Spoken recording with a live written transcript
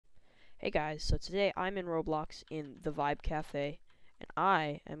Hey guys, so today I'm in Roblox in the Vibe Cafe, and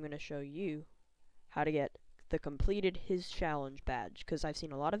I am going to show you how to get the completed his challenge badge, because I've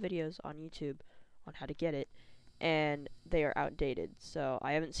seen a lot of videos on YouTube on how to get it, and they are outdated, so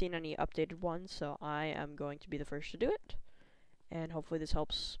I haven't seen any updated ones, so I am going to be the first to do it, and hopefully this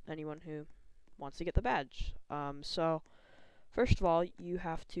helps anyone who wants to get the badge. So, first of all, you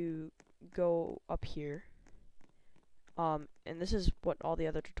have to go up here. And this is what all the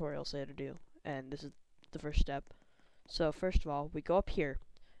other tutorials say to do, and this is the first step. So first of all, we go up here,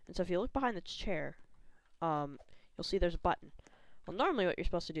 and so if you look behind the chair, you'll see there's a button. Well, normally what you're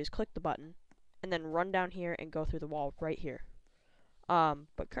supposed to do is click the button, and then run down here and go through the wall right here.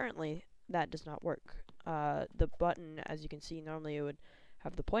 But currently, that does not work. The button, as you can see, normally it would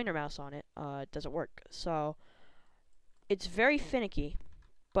have the pointer mouse on it, it doesn't work. So, it's very finicky,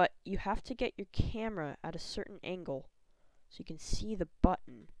 but you have to get your camera at a certain angle so you can see the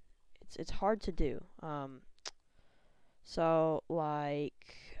button. It's hard to do. So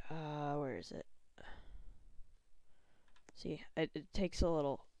like where is it? See, it takes a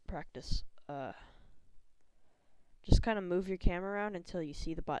little practice. Just kind of move your camera around until you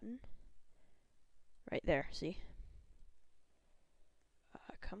see the button. Right there, see?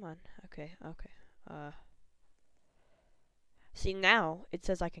 Come on. Okay. See, now it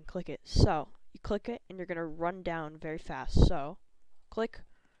says I can click it. So, you click it and you're going to run down very fast. So, click,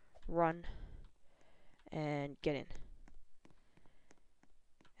 run, and get in.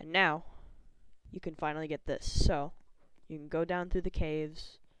 And now, you can finally get this. So, you can go down through the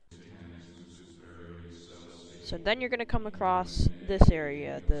caves. So then you're going to come across this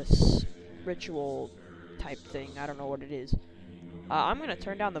area, this ritual type thing. I don't know what it is. I'm going to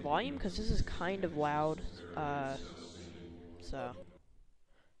turn down the volume because this is kind of loud. So,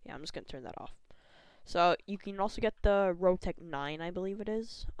 yeah, I'm just going to turn that off. So, you can also get the Rotec 9, I believe it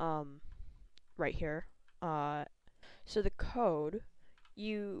is, right here. So the code,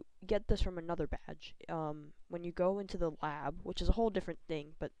 you get this from another badge. When you go into the lab, which is a whole different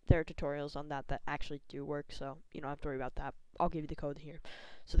thing, but there are tutorials on that actually do work, so you don't have to worry about that. I'll give you the code here.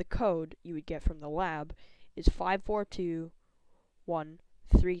 So the code you would get from the lab is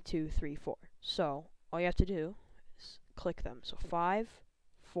 542-13234. So all you have to do is click them. So 5,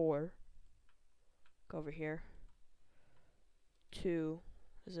 4, go over here, 2,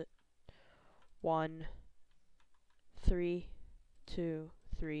 is it 1, 3, 2,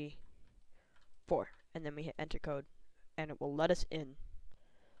 3, 4, and then we hit enter code, and it will let us in.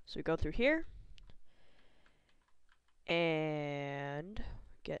 So we go through here, and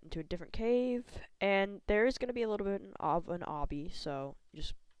get into a different cave, and there is going to be a little bit of an obby, so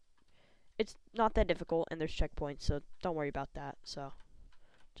just, it's not that difficult, and there's checkpoints, so don't worry about that. So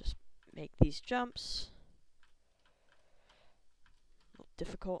just make these jumps. A little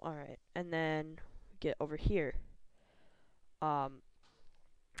difficult, alright, and then get over here.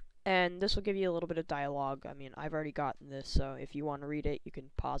 And this will give you a little bit of dialogue. I mean, I've already gotten this, so if you want to read it, you can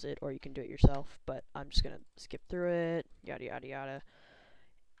pause it, or you can do it yourself, but I'm just gonna skip through it, yada yada yada.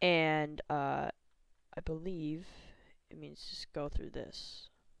 And, I believe it means just go through this.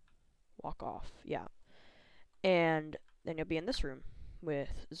 Walk off, yeah. And then you'll be in this room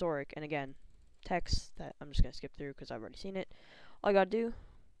with Zorik, and again, text that I'm just gonna skip through because I've already seen it. All you gotta do,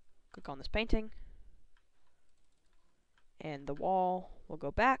 click on this painting, and the wall will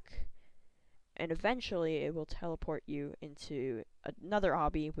go back, and eventually it will teleport you into another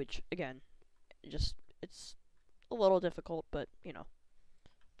obby, which again, it's a little difficult, but you know,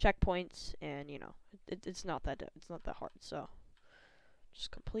 checkpoints, and you know, it's not that hard. So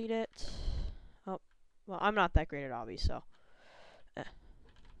just complete it. Oh, well, I'm not that great at obby, so there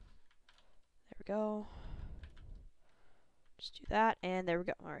we go. Just do that, and there we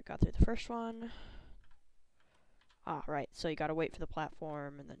go. All right, got through the first one. Ah, right, so you gotta wait for the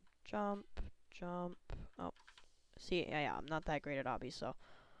platform, and then jump. Oh, see, yeah, I'm not that great at obby, so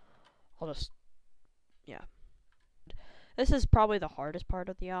I'll just, yeah. This is probably the hardest part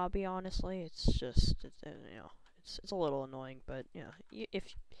of the obby, honestly. It's just, you know, it's a little annoying, but, you know,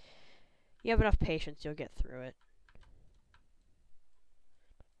 if you have enough patience, you'll get through it.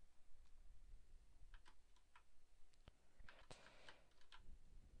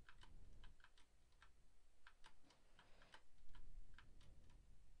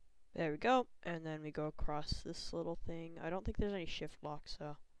 There we go, and then we go across this little thing. I don't think there's any shift lock,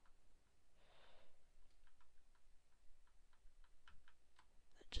 so.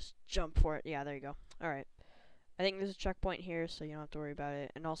 Just jump for it. Yeah, there you go. Alright. I think there's a checkpoint here, so you don't have to worry about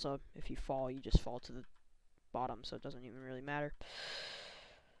it. And also, if you fall, you just fall to the bottom, so it doesn't even really matter.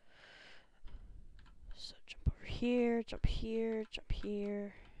 So jump over here, jump here,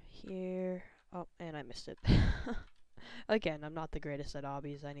 here. Oh, and I missed it. Again, I'm not the greatest at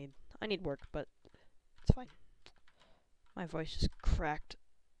obbies. I need work, but it's fine. My voice just cracked.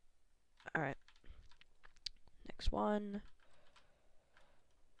 Alright. Next one.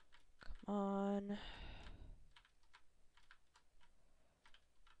 Come on.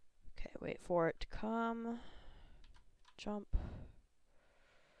 Okay, wait for it to come. Jump.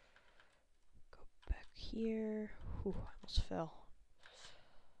 Go back here. Whew, I almost fell.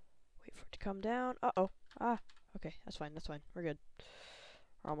 Wait for it to come down. Uh-oh. Ah. Okay, that's fine, that's fine. We're good.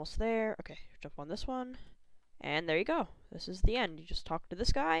 We're almost there. Okay, jump on this one. And there you go. This is the end. You just talk to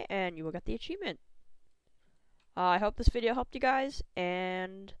this guy, and you will get the achievement. I hope this video helped you guys,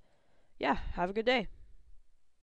 and yeah, have a good day.